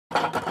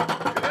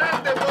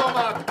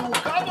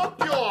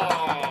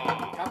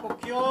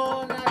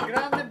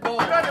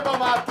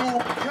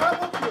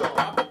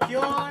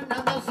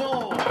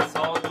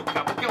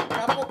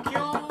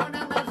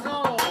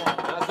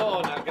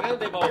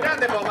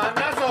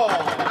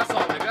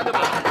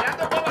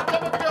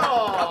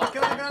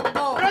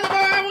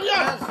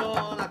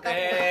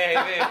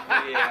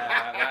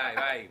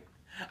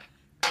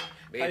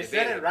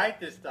it right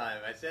this time.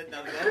 I said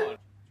nothing wrong.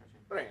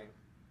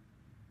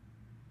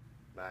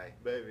 Vai,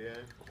 bevi,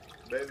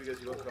 Bevi che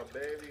si controlla,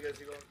 bevi che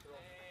si controlla.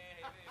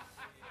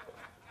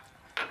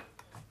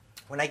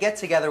 When I get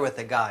together with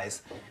the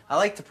guys, I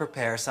like to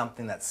prepare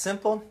something that's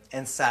simple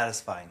and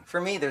satisfying. For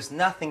me, there's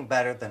nothing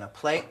better than a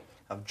plate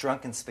of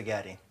drunken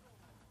spaghetti.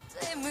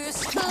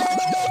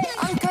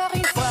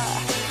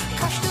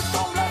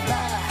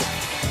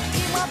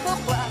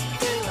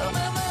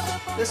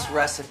 This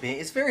recipe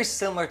is very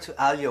similar to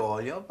aglio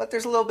olio, but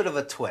there's a little bit of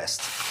a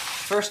twist.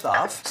 First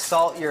off,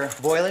 salt your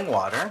boiling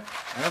water,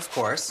 and of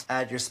course,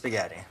 add your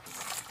spaghetti.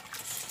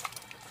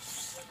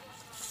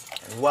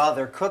 And while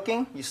they're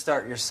cooking, you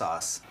start your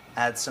sauce.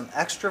 Add some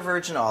extra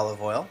virgin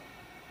olive oil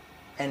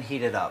and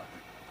heat it up.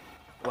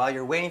 While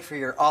you're waiting for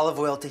your olive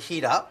oil to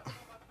heat up,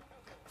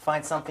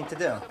 find something to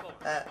do.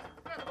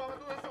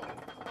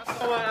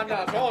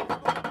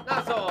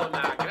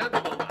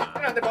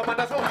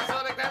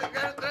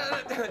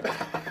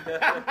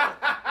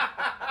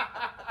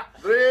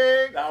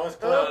 Drink! That was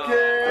close.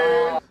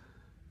 Okay!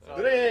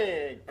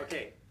 Drink!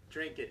 Okay,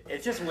 drink it.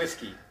 It's just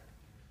whiskey.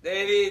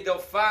 David, ho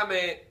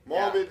fame.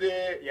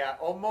 Muoviti! Yeah,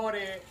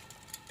 omore.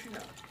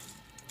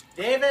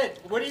 David,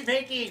 what are you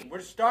making?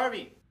 We're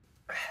starving.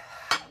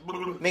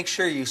 Make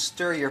sure you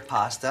stir your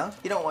pasta.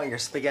 You don't want your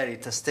spaghetti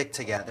to stick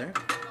together.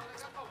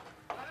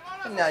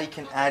 And now you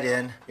can add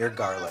in your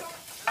garlic.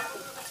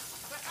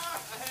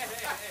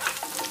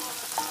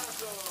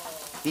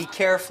 Be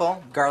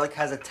careful, garlic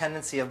has a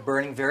tendency of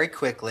burning very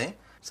quickly,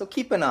 so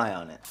keep an eye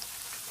on it.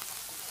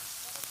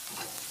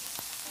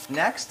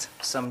 Next,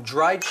 some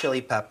dried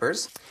chili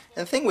peppers.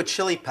 And the thing with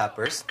chili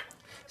peppers,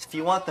 if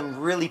you want them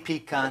really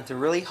piquant or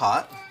really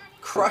hot,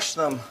 crush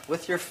them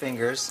with your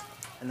fingers,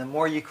 and the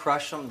more you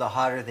crush them, the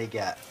hotter they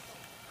get.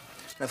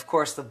 And of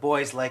course, the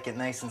boys like it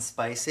nice and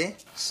spicy,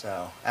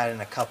 so add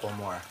in a couple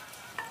more.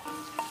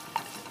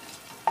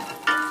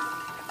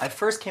 I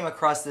first came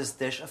across this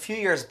dish a few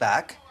years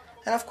back,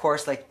 and of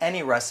course, like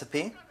any recipe,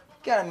 you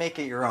gotta make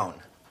it your own.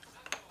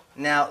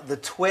 Now, the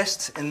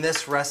twist in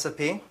this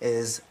recipe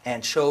is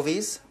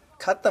anchovies.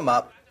 Cut them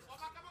up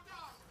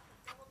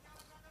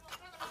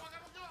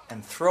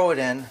and throw it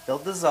in. They'll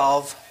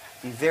dissolve.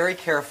 Be very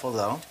careful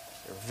though.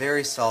 They're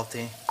very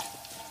salty.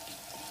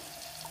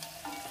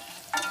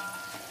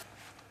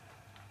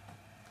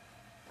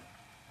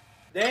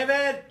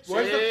 David,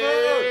 where's the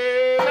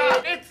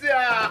food?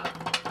 Inizia!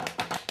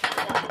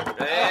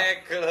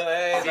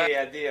 Eccolo, sì,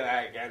 addio,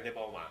 grande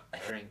bomba.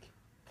 Drink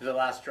to the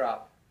last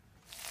drop.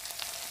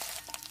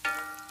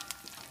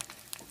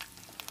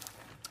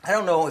 I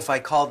don't know if I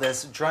call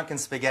this drunken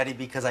spaghetti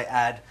because I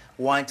add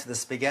wine to the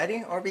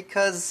spaghetti or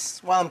because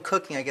while I'm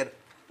cooking I get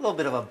a little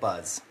bit of a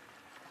buzz.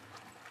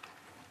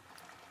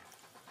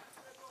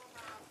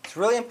 It's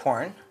really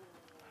important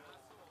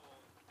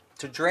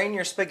to drain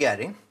your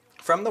spaghetti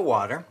from the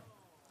water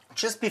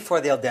just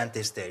before the al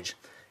dente stage,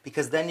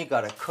 because then you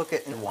gotta cook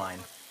it in wine.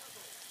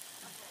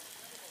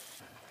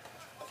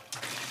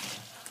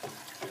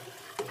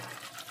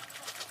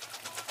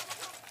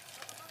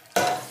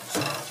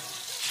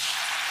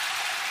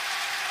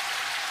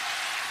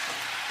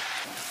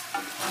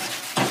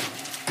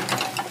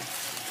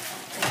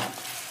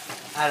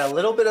 Add a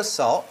little bit of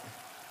salt,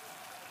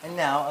 and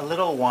now a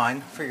little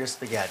wine for your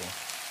spaghetti.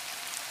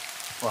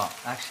 Well,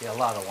 actually a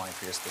lot of wine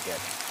for your spaghetti.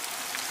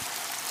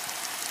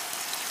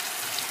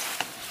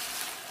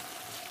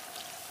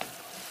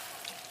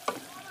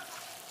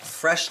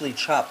 Freshly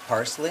chopped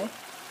parsley,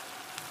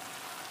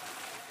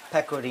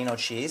 pecorino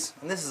cheese,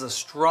 and this is a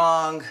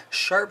strong,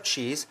 sharp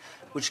cheese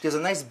which gives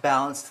a nice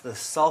balance to the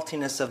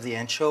saltiness of the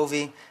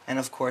anchovy and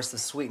of course the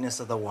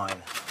sweetness of the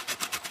wine.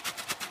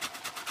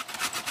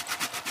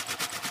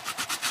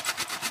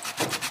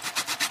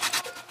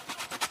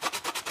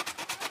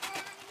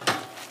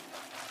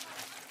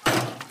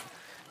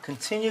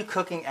 Continue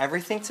cooking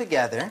everything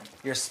together.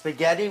 Your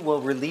spaghetti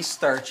will release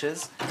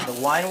starches, the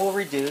wine will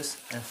reduce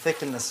and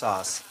thicken the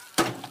sauce.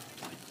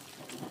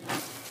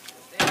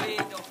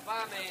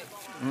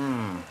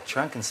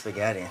 Drunken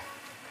spaghetti.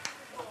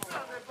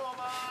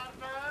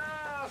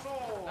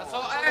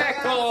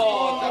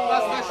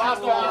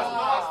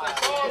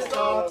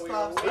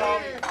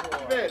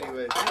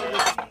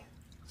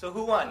 So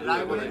who won?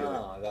 I win.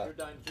 You're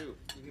done too.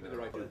 You give me the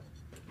right to.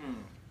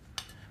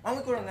 Why don't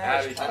we go to an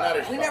Irish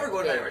pub? We never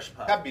go to an Irish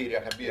pub.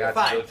 Cabiria.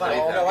 Fine, fine.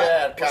 You know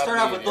what? We'll start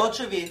off with Cabiria.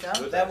 Dolce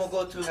Vita, then we'll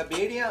go to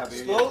Cabiria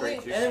slowly,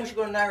 and then we should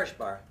go to an Irish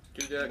bar.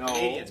 To the No.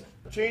 Canadian.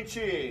 Chin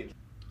chin.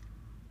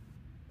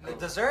 The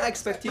dessert? I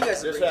expect you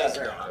guys to bring Dessert.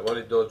 dessert. I want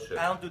it dolce.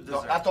 I don't do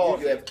No, dessert. I told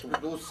you have to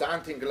do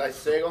something like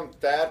second,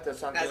 third,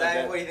 something Guys,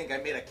 like what do that. you think? I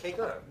made a cake?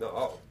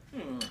 No.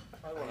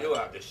 You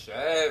are the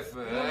chef.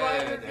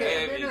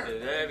 David.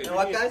 You know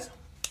what, guys?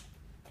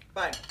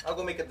 Fine, I'll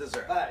go make a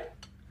dessert. Bye.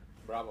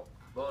 Bravo.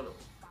 Bono.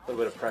 A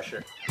little bit of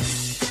pressure.